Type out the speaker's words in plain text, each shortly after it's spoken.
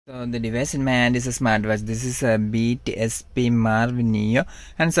So the device in my hand is a smartwatch. This is a beatxp marv neo,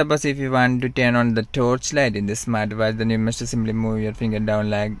 and suppose if you want to turn on the torch light in the smartwatch, then you must simply move your finger down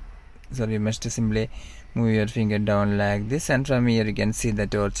like this, and from here you can see the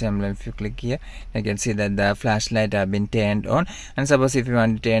torch emblem. If you click here, you can see that the flashlight have been turned on. And suppose if you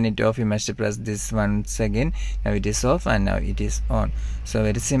want to turn it off, you must press this once again. Now it is off and now it is on. So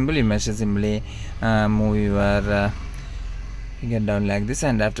very simple. You must simply move your finger down like this,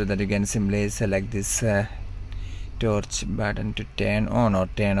 and after that you can simply select this torch button to turn on or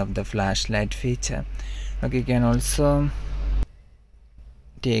turn off the flashlight feature. Okay, you can also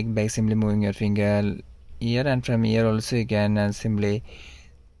take by simply moving your finger here, and from here also you can simply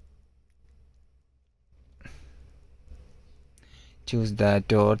choose the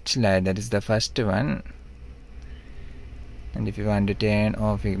torch light, that is the first one. And if you want to turn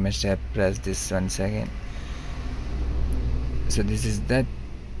off, you must press this once again. So this is the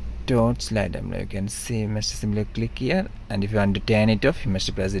torch light emblem. You can see, you must simply click here, and if you want to turn it off, you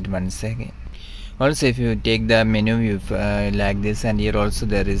must press it once again. Also, if you take the menu view like this, and here also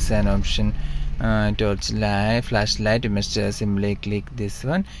there is an option torch light, flashlight, you must simply click this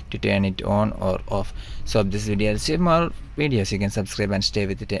one to turn it on or off. So if this video helps you more videos, you can subscribe and stay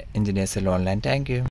with it. Engineers Online. Thank you.